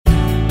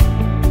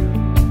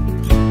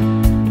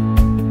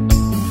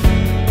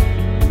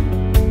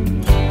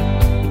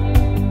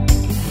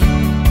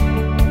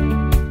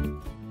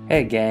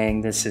Hey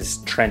gang, this is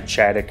Trent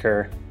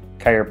Chadiker,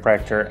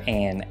 chiropractor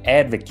and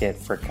advocate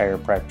for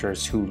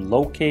chiropractors who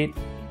locate,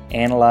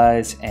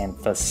 analyze, and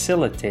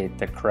facilitate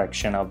the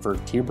correction of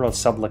vertebral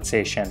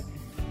subluxation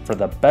for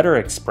the better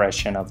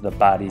expression of the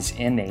body's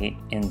innate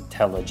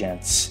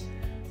intelligence.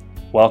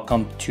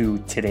 Welcome to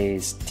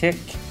today's Tick,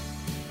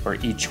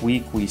 where each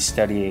week we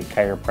study a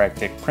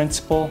chiropractic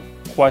principle,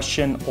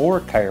 question,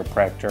 or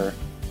chiropractor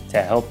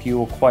to help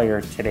you acquire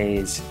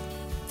today's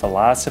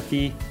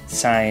philosophy,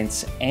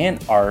 science,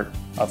 and art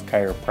of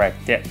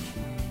chiropractic.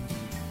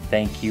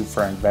 Thank you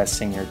for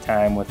investing your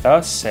time with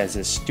us as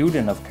a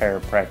student of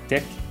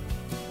chiropractic.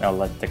 Now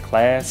let the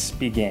class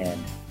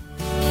begin.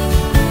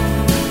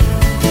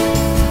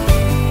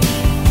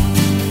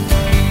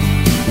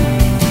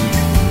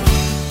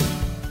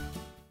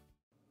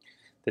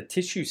 The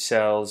tissue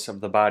cells of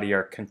the body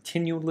are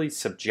continually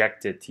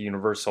subjected to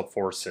universal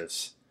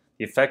forces.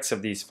 The effects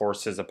of these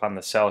forces upon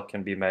the cell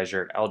can be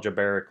measured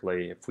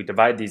algebraically if we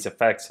divide these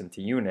effects into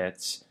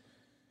units,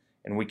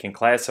 and we can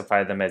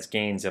classify them as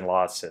gains and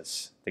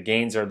losses. The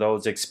gains are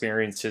those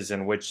experiences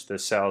in which the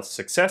cell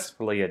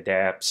successfully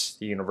adapts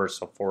to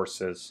universal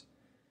forces,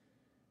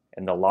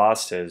 and the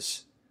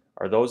losses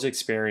are those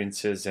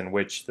experiences in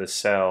which the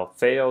cell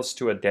fails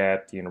to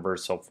adapt to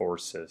universal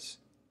forces.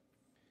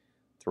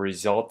 The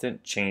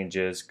resultant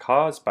changes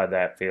caused by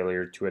that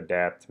failure to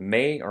adapt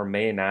may or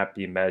may not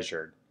be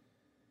measured.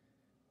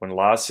 When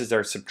losses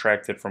are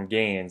subtracted from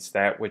gains,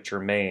 that which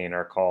remain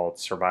are called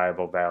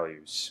survival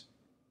values.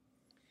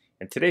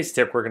 In today's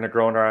tip, we're going to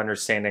grow in our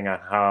understanding on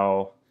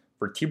how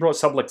vertebral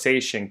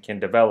subluxation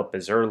can develop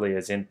as early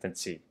as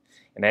infancy.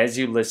 And as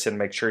you listen,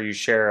 make sure you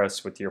share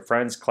us with your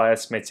friends,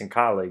 classmates, and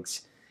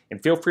colleagues,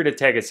 and feel free to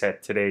tag us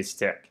at today's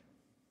tick.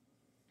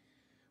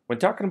 When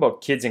talking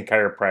about kids in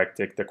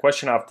chiropractic, the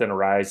question often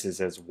arises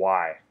as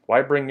why?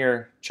 Why bring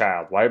your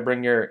child? Why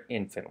bring your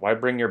infant? Why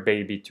bring your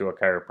baby to a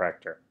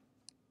chiropractor?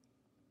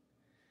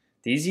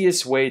 The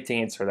easiest way to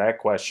answer that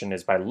question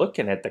is by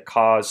looking at the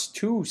cause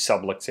to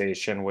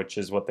subluxation, which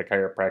is what the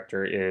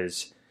chiropractor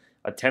is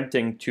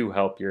attempting to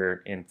help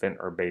your infant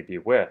or baby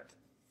with.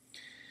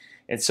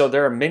 And so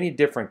there are many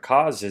different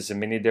causes and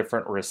many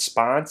different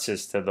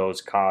responses to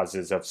those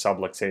causes of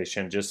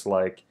subluxation, just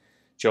like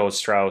Joe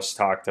Strauss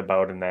talked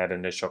about in that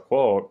initial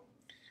quote,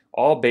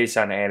 all based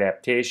on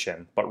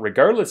adaptation. But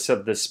regardless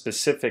of the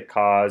specific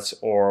cause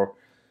or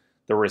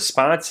the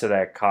response to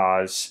that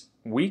cause,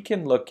 we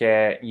can look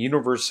at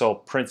universal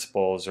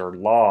principles or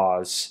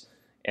laws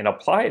and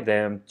apply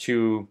them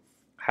to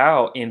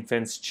how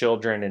infants,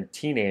 children, and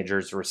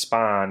teenagers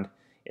respond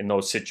in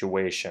those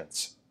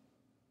situations.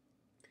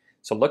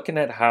 So looking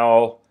at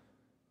how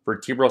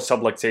vertebral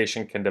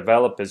subluxation can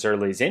develop as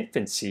early as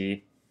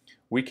infancy,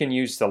 we can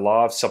use the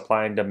law of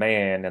supply and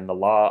demand and the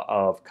law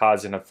of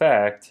cause and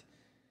effect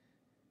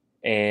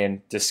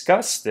and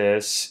discuss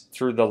this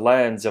through the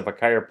lens of a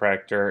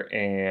chiropractor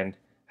and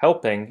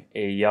helping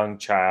a young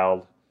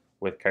child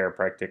with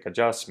chiropractic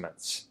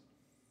adjustments.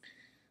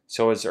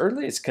 So as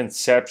early as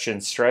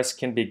conception, stress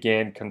can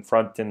begin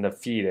confronting the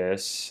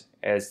fetus.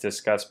 As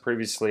discussed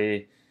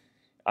previously,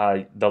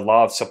 the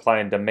law of supply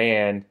and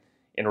demand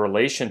in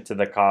relation to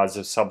the cause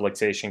of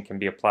subluxation can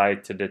be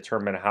applied to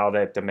determine how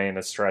that demand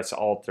of stress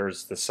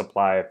alters the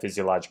supply of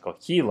physiological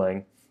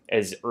healing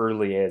as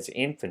early as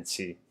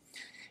infancy,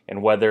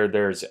 and whether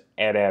there's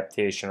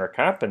adaptation or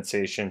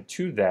compensation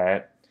to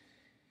that.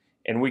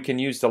 And we can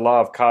use the law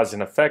of cause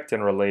and effect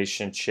in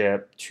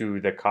relationship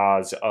to the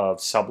cause of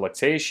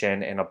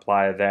subluxation and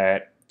apply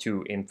that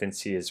to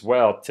infancy as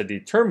well to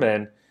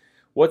determine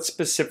what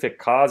specific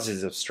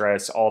causes of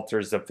stress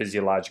alters the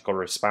physiological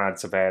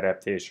response of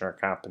adaptation or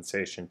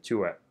compensation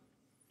to it.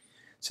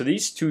 So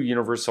these two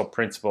universal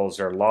principles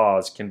or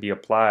laws can be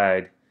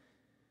applied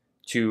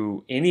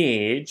to any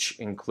age,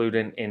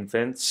 including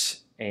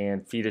infants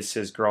and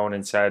fetuses grown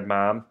inside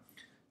mom,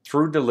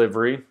 through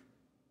delivery,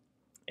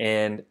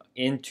 and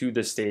into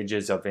the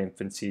stages of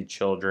infancy,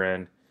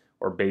 children,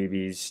 or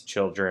babies,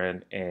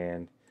 children,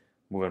 and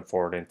moving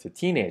forward into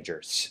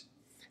teenagers.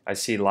 I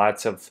see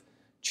lots of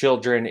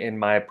children in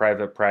my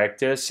private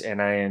practice, and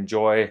I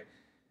enjoy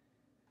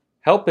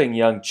helping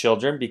young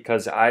children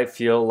because I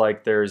feel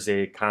like there's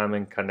a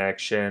common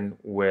connection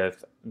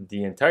with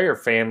the entire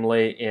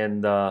family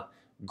in the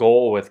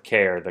goal with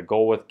care. The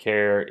goal with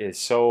care is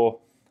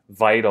so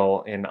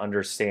vital in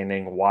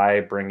understanding why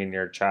bringing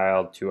your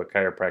child to a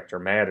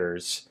chiropractor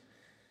matters.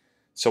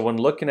 So when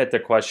looking at the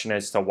question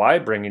as to why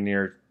bringing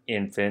your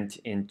infant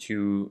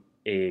into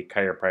a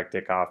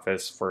chiropractic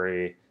office for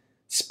a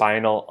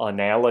spinal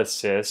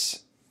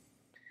analysis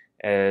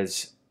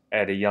as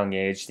at a young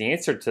age, the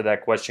answer to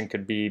that question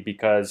could be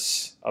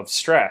because of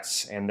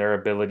stress and their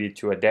ability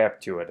to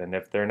adapt to it. And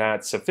if they're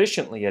not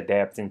sufficiently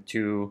adapting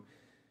to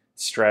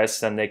stress,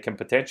 then they can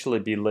potentially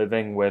be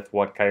living with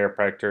what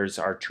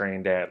chiropractors are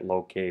trained at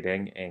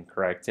locating and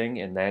correcting,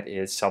 and that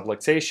is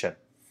subluxation.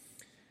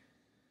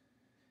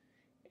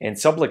 And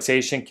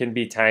subluxation can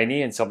be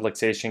tiny, and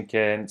subluxation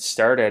can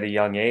start at a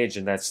young age,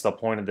 and that's the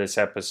point of this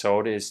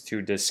episode, is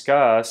to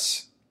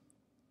discuss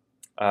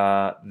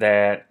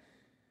that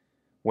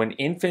When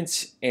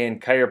infants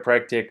and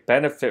chiropractic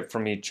benefit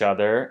from each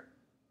other,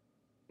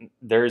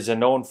 there's a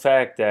known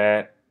fact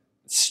that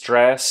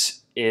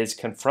stress is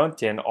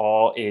confronting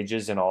all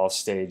ages and all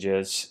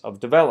stages of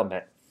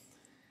development.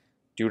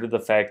 Due to the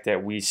fact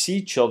that we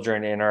see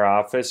children in our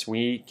office,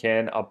 we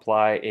can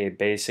apply a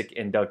basic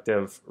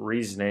inductive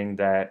reasoning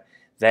that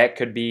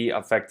could be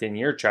affecting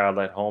your child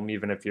at home,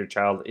 even if your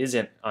child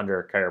isn't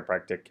under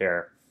chiropractic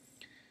care.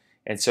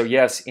 And so,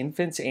 yes,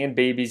 infants and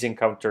babies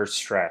encounter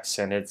stress,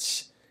 and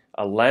it's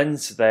a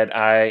lens that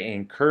I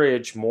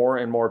encourage more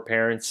and more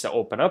parents to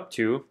open up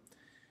to,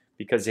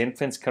 because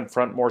infants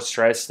confront more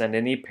stress than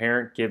any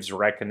parent gives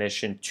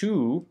recognition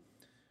to,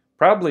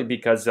 probably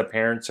because the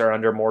parents are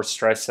under more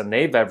stress than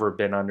they've ever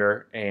been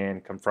under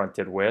and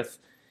confronted with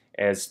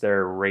as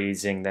they're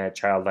raising that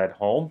child at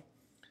home.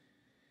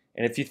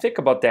 And if you think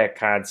about that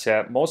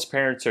concept, most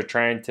parents are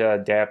trying to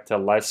adapt to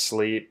less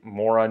sleep,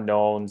 more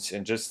unknowns,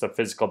 and just the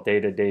physical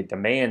day-to-day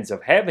demands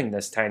of having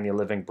this tiny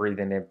living,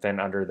 breathing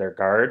infant under their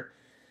guard.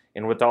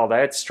 And with all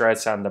that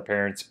stress on the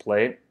parents'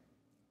 plate,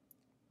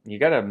 you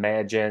got to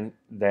imagine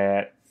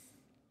that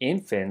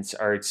infants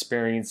are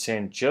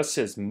experiencing just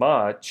as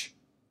much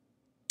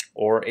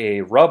or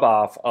a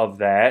rub-off of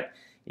that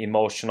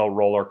emotional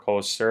roller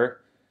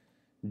coaster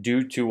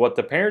due to what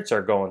the parents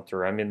are going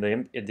through. I mean,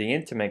 the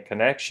intimate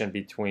connection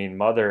between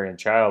mother and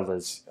child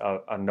is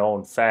a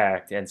known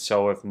fact. And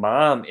so if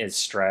mom is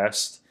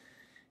stressed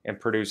and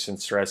producing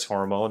stress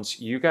hormones,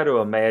 you got to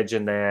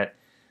imagine that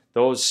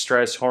those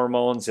stress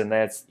hormones and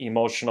that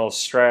emotional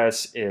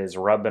stress is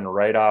rubbing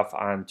right off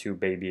onto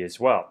baby as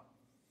well.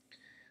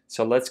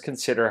 So let's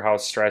consider how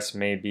stress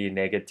may be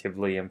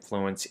negatively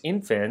influence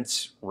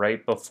infants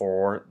right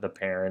before the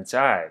parents'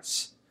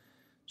 eyes.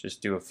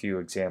 Just do a few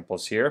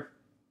examples here.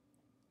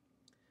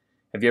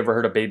 Have you ever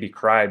heard a baby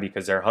cry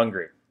because they're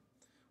hungry?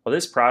 Well,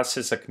 this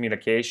process of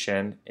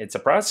communication, it's a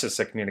process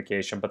of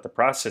communication, but the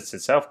process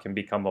itself can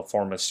become a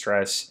form of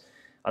stress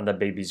on the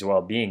baby's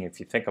well-being if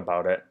you think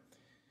about it.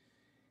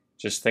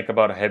 Just think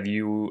about, have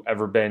you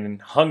ever been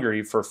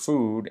hungry for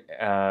food,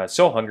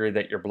 so hungry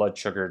that your blood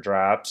sugar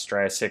drops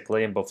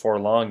drastically, and before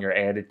long your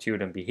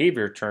attitude and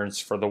behavior turns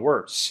for the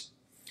worse?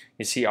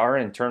 You see, our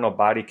internal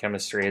body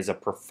chemistry has a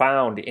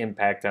profound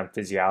impact on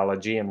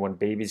physiology, and when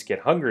babies get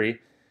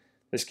hungry,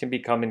 this can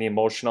become an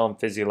emotional and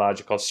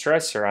physiological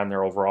stressor on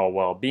their overall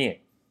well-being.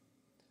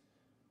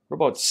 What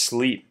about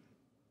sleep?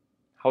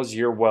 How's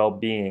your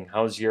well-being?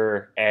 How's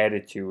your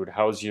attitude?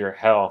 How's your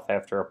health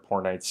after a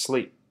poor night's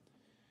sleep?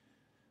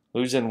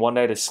 Losing one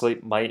night of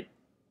sleep might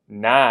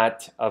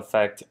not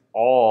affect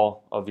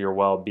all of your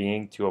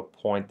well-being to a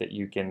point that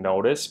you can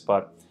notice,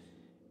 but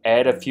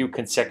add a few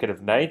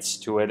consecutive nights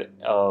to it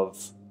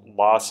of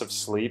loss of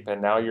sleep,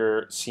 and now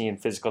you're seeing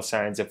physical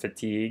signs of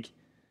fatigue,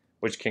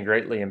 which can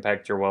greatly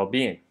impact your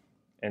well-being.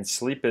 And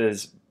sleep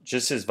is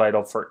just as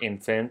vital for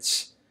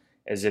infants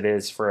as it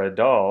is for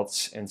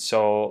adults. And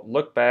so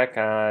look back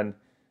on,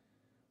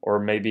 or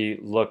maybe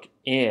look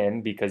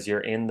in, because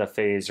you're in the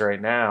phase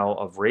right now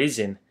of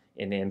raising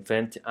an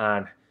infant,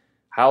 on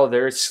how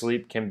their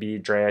sleep can be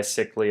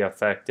drastically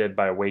affected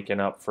by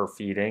waking up for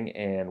feeding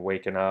and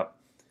waking up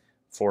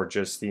for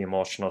just the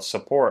emotional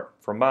support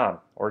from mom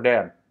or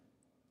dad.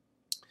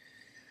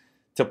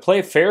 To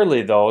play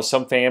fairly, though,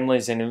 some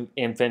families and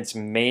infants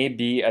may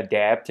be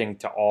adapting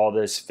to all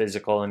this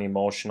physical and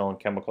emotional and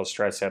chemical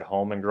stress at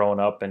home and growing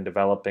up and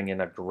developing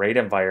in a great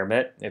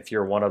environment. If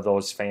you're one of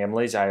those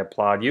families, I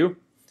applaud you.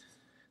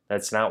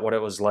 That's not what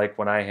it was like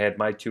when I had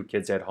my 2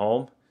 kids at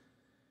home.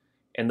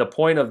 And the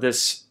point of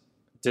this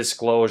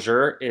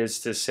disclosure is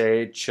to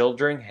say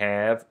children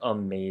have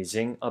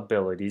amazing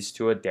abilities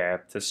to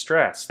adapt to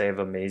stress. They have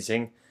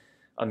amazing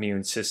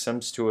immune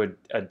systems to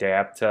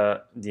adapt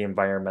to the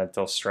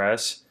environmental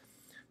stress.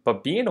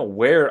 But being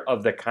aware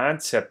of the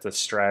concept of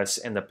stress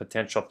and the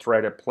potential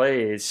threat it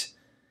plays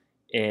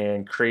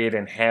in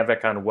creating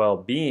havoc on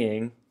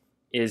well-being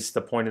is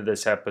the point of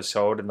this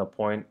episode, and the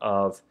point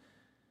of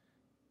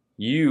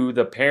you,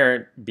 the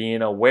parent,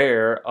 being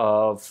aware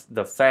of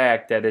the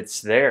fact that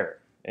it's there.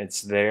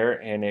 It's there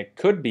and it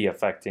could be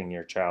affecting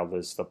your child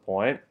is the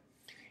point.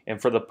 And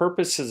for the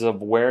purposes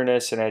of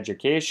awareness and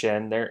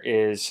education, there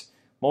is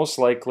most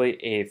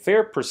likely a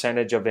fair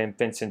percentage of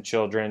infants and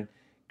children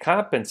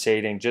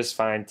compensating just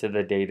fine to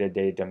the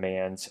day-to-day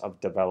demands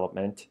of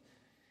development.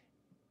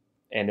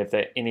 And if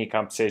any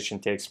compensation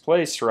takes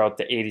place throughout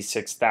the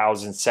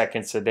 86,000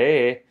 seconds a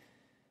day,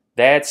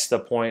 that's the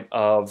point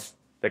of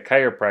the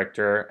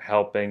chiropractor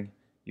helping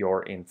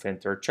your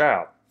infant or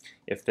child.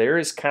 If there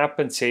is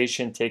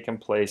compensation taking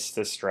place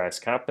to stress,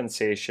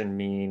 compensation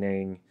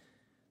meaning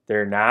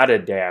they're not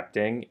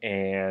adapting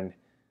and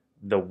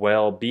the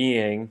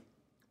well-being,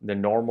 the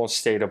normal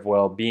state of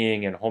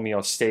well-being and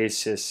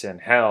homeostasis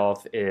and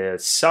health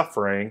is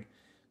suffering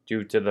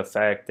due to the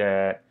fact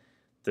that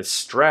the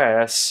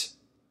stress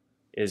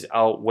is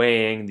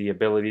outweighing the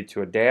ability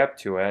to adapt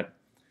to it,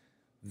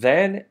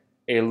 then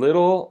a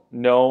little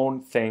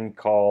known thing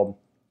called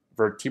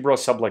vertebral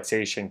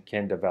subluxation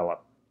can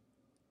develop.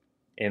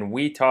 And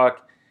we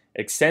talk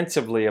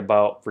extensively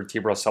about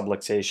vertebral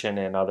subluxation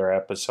in other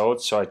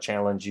episodes, so I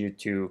challenge you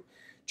to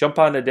jump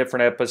on a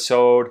different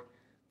episode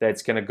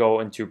that's going to go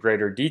into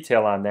greater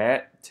detail on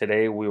that.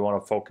 Today we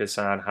want to focus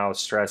on how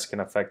stress can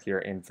affect your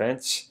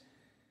infants.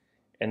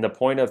 And the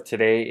point of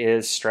today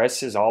is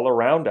stress is all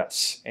around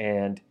us,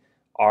 and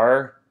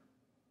our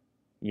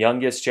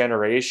youngest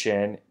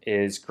generation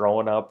is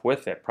growing up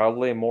with it,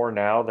 probably more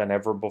now than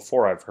ever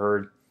before. I've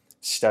heard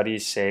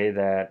studies say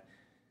that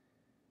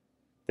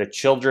the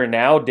children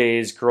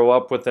nowadays grow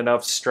up with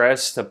enough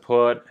stress to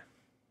put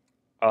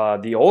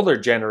the older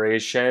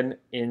generation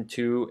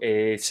into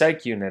a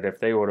psych unit if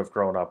they would have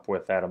grown up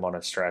with that amount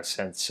of stress.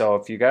 And so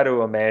if you got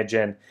to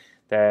imagine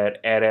that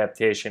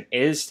adaptation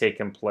is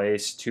taking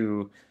place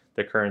to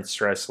the current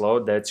stress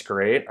load, that's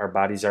great. Our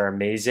bodies are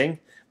amazing.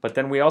 But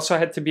then we also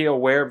had to be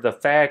aware of the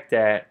fact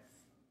that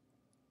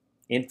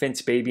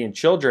infants, baby, and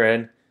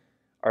children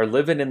are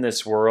living in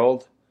this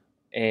world,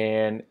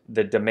 and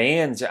the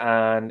demands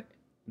on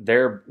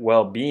their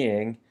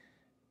well-being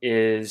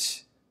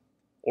is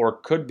or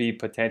could be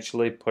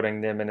potentially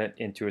putting them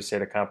into a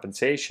state of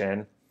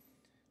compensation,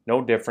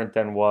 no different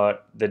than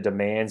what the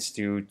demands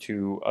do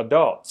to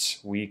adults.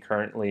 We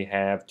currently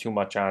have too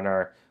much on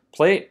our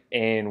plate,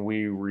 and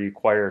we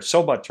require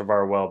so much of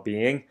our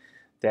well-being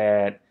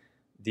that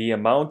the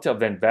amount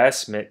of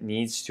investment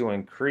needs to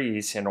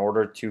increase in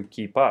order to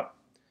keep up.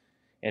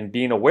 And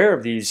being aware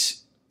of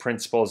these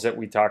principles that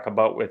we talk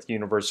about with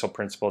universal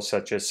principles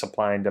such as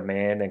supply and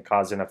demand and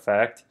cause and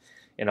effect,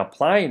 and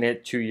applying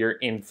it to your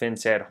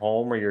infants at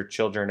home or your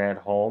children at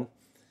home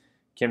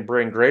can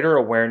bring greater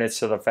awareness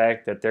to the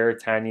fact that their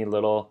tiny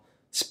little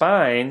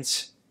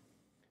spines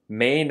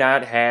may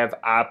not have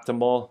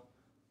optimal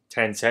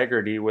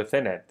tensegrity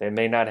within it. They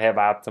may not have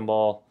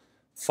optimal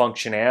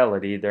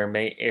functionality. There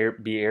may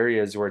be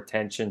areas where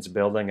tension's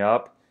building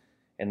up,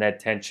 and that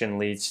tension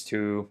leads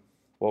to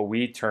what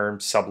we term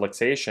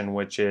subluxation,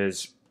 which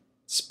is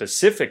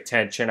specific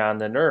tension on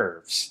the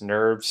nerves.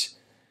 Nerves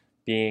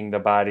being the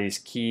body's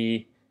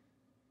key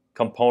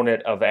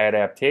component of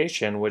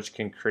adaptation, which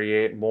can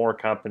create more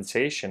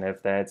compensation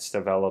if that's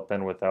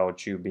developing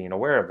without you being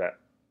aware of it.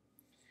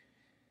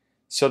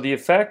 So the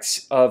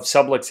effects of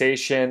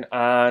subluxation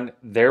on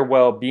their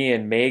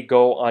well-being may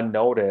go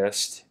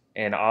unnoticed,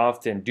 and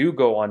often do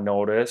go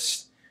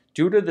unnoticed,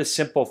 due to the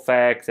simple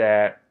fact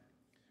that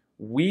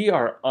we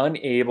are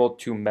unable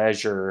to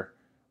measure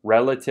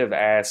relative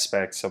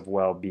aspects of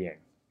well-being.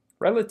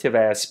 Relative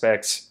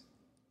aspects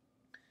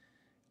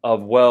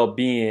of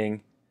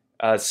well-being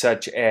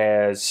such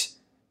as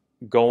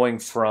going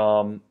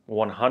from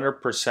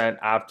 100%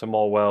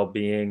 optimal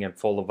well-being and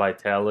full of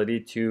vitality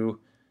to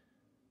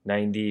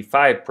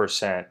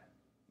 95%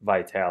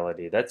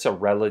 vitality. That's a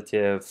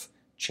relative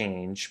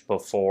change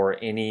before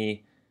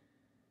any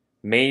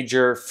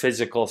major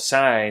physical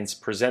signs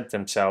present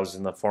themselves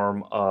in the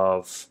form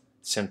of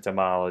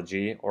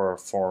symptomology or a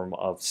form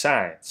of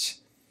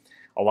signs.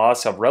 A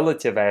loss of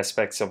relative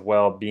aspects of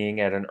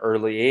well-being at an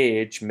early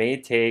age may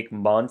take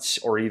months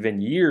or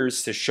even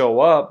years to show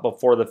up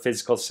before the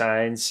physical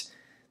signs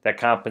that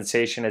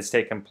compensation has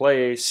taken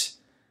place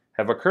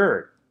have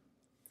occurred.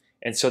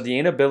 And so the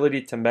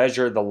inability to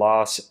measure the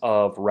loss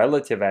of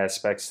relative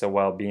aspects to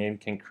well-being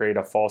can create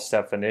a false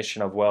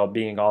definition of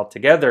well-being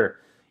altogether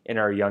in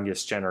our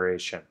youngest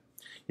generation.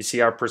 You see,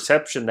 our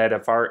perception that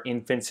if our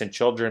infants and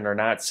children are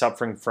not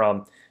suffering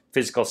from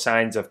physical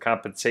signs of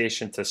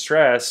compensation to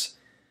stress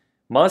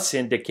must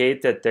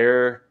indicate that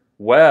they're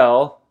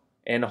well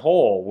and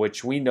whole,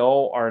 which we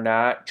know are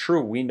not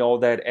true. We know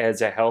that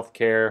as a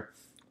healthcare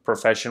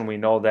profession, we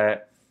know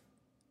that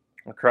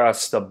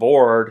across the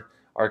board,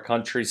 our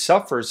country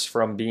suffers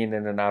from being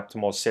in an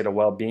optimal state of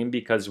well-being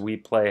because we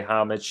pay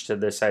homage to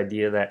this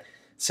idea that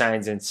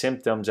signs and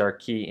symptoms are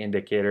key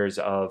indicators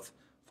of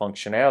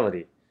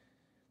functionality.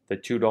 The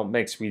two don't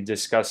mix. We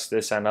discussed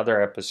this on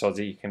other episodes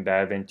that you can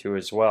dive into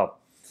as well.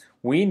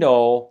 We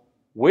know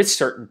with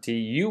certainty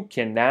you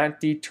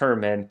cannot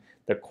determine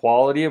the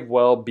quality of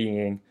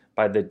well-being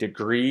by the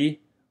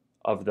degree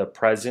of the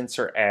presence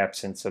or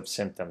absence of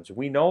symptoms.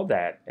 We know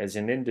that as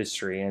an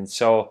industry, and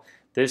so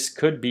this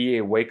could be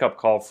a wake-up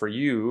call for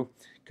you.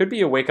 Could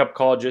be a wake-up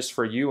call just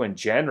for you in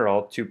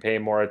general to pay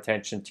more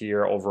attention to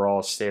your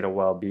overall state of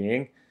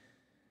well-being,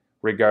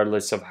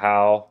 regardless of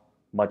how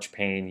much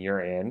pain you're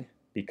in,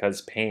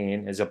 because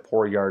pain is a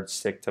poor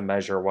yardstick to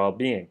measure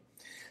well-being.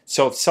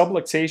 So if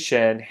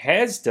subluxation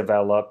has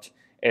developed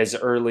as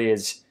early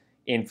as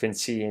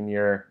infancy in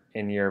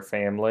your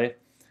family,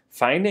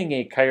 finding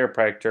a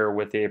chiropractor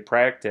with a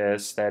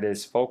practice that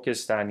is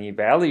focused on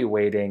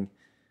evaluating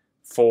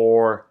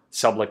for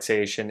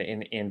subluxation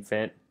in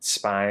infant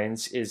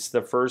spines is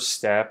the first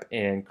step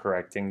in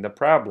correcting the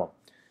problem.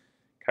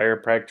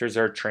 Chiropractors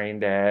are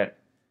trained at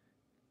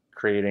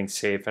creating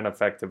safe and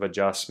effective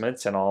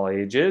adjustments in all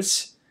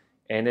ages,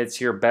 and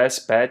it's your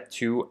best bet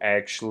to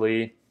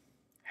actually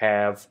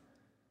have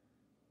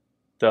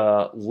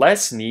the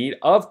less need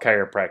of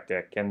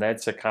chiropractic. And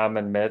that's a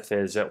common myth,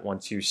 is that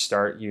once you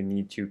start, you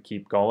need to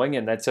keep going.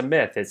 And that's a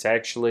myth. It's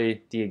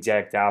actually the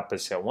exact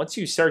opposite. Once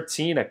you start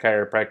seeing a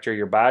chiropractor,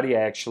 your body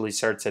actually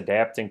starts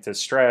adapting to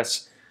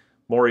stress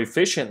more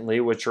efficiently,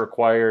 which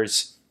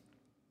requires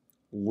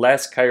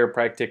less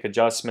chiropractic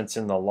adjustments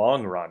in the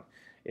long run.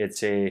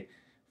 It's a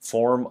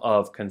form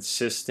of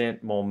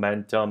consistent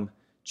momentum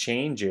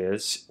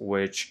changes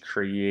which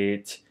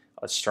create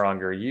a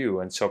stronger you.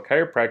 And so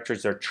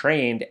chiropractors are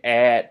trained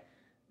at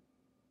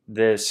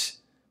this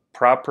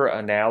proper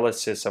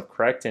analysis of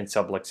correcting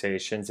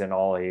subluxations in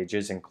all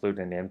ages,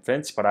 including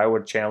infants. But I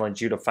would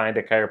challenge you to find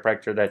a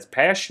chiropractor that's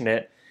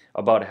passionate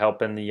about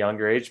helping the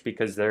younger age,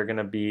 because they're going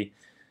to be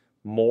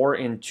more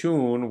in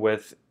tune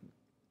with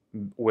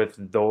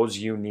those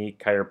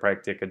unique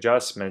chiropractic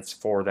adjustments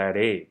for that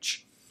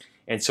age.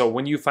 And so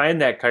when you find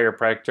that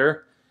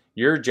chiropractor,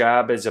 your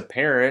job as a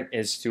parent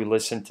is to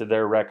listen to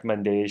their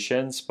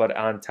recommendations. But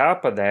on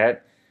top of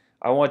that,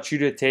 I want you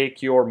to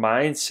take your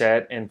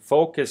mindset and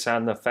focus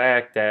on the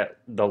fact that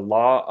the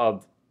law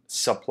of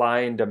supply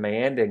and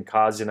demand and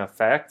cause and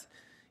effect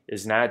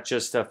is not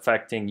just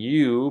affecting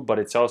you, but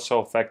it's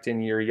also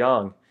affecting your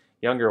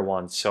younger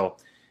ones. So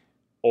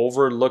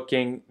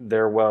overlooking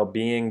their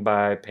well-being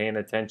by paying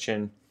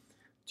attention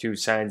to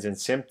signs and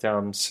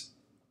symptoms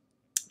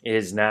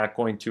is not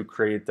going to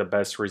create the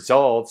best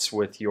results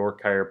with your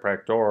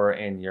chiropractor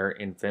and your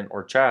infant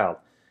or child.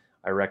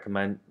 I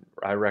recommend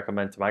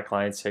to my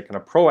clients taking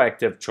a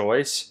proactive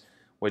choice,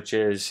 which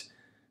is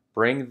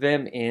bring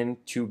them in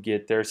to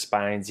get their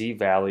spines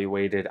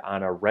evaluated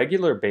on a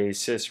regular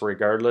basis,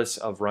 regardless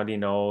of runny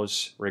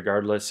nose,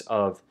 regardless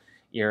of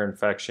ear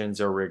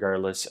infections, or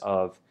regardless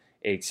of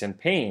aches and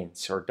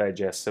pains or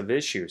digestive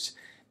issues.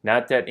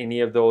 Not that any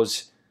of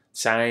those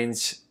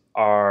signs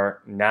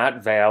are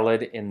not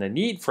valid in the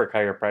need for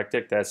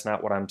chiropractic. That's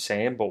not what I'm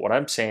saying. But what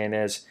I'm saying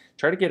is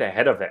try to get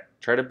ahead of it.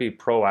 Try to be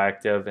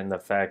proactive in the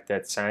fact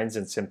that signs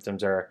and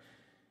symptoms are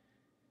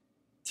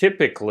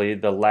typically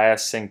the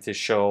last thing to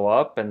show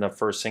up and the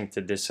first thing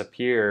to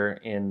disappear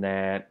in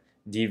that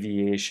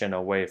deviation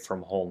away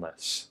from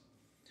wholeness.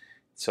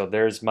 So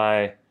there's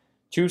my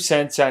 2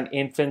 cents on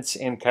infants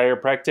in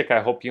chiropractic.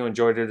 I hope you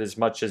enjoyed it as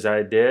much as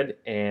I did,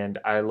 and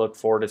I look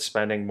forward to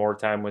spending more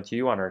time with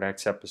you on our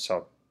next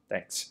episode.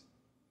 Thanks.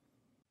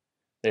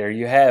 There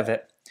you have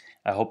it.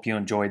 I hope you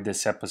enjoyed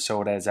this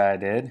episode as I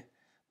did.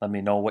 Let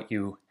me know what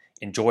you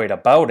enjoyed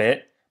about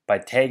it by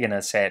tagging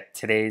us at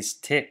Today's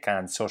Tick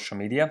on social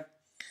media.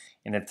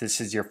 And if this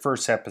is your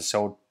first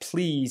episode,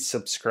 please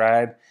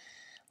subscribe.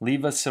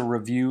 Leave us a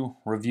review.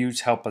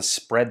 Reviews help us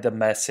spread the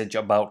message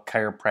about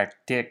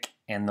chiropractic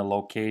and the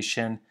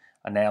location,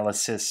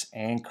 analysis,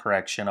 and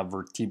correction of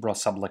vertebral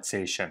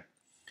subluxation.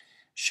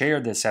 Share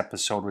this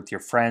episode with your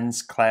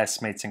friends,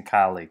 classmates, and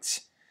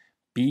colleagues.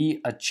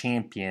 Be a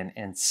champion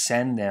and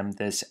send them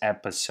this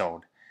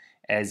episode.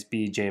 As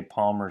B.J.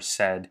 Palmer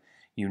said,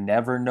 you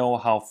never know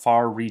how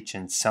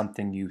far-reaching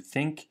something you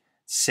think,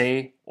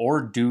 say,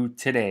 or do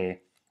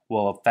today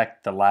will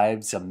affect the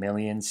lives of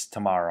millions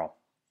tomorrow.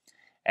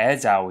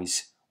 As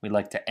always, we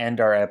like to end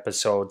our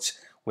episodes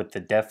with the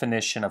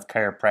definition of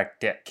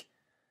chiropractic.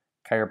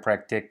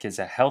 Chiropractic is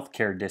a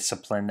healthcare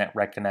discipline that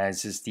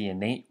recognizes the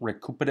innate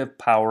recuperative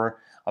power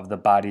of the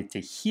body to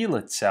heal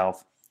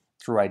itself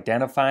through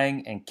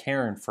identifying and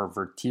caring for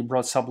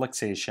vertebral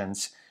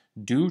subluxations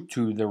due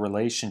to the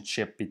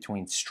relationship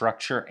between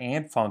structure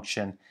and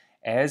function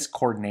as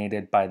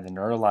coordinated by the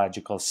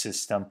neurological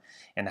system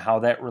and how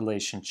that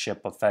relationship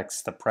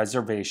affects the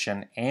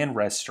preservation and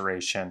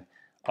restoration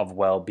of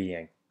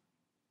well-being.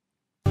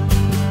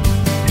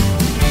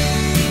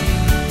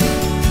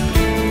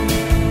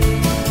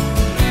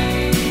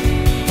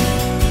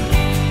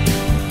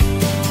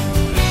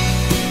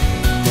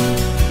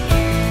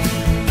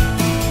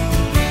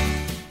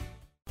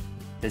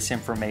 This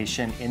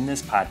information in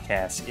this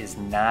podcast is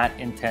not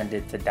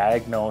intended to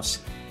diagnose,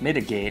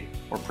 mitigate,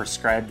 or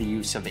prescribe the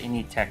use of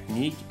any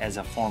technique as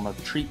a form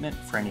of treatment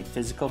for any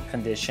physical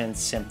conditions,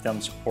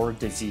 symptoms, or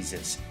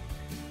diseases.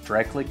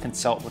 Directly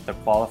consult with a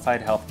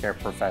qualified healthcare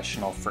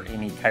professional for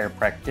any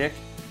chiropractic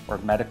or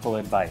medical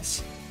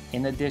advice.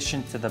 In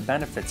addition to the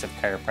benefits of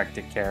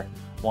chiropractic care,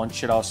 one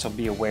should also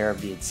be aware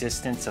of the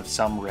existence of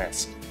some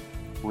risk.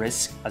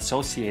 Risks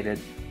associated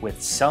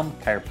with some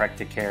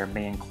chiropractic care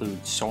may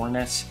include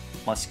soreness,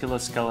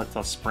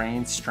 musculoskeletal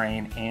sprain,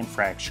 strain, and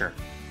fracture.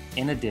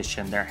 In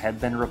addition, there have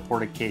been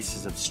reported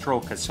cases of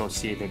stroke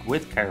associated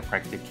with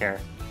chiropractic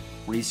care.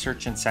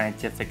 Research and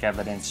scientific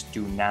evidence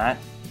do not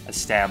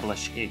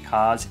establish a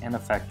cause and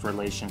effect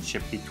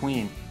relationship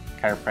between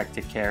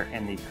chiropractic care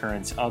and the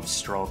occurrence of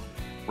stroke.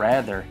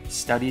 Rather,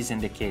 studies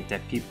indicate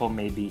that people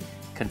may be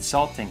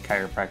consulting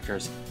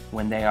chiropractors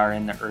when they are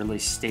in the early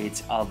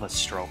states of a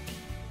stroke.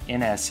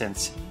 In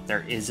essence,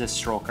 there is a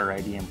stroke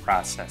already in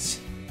process.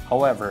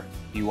 However,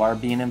 you are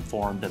being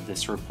informed of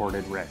this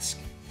reported risk.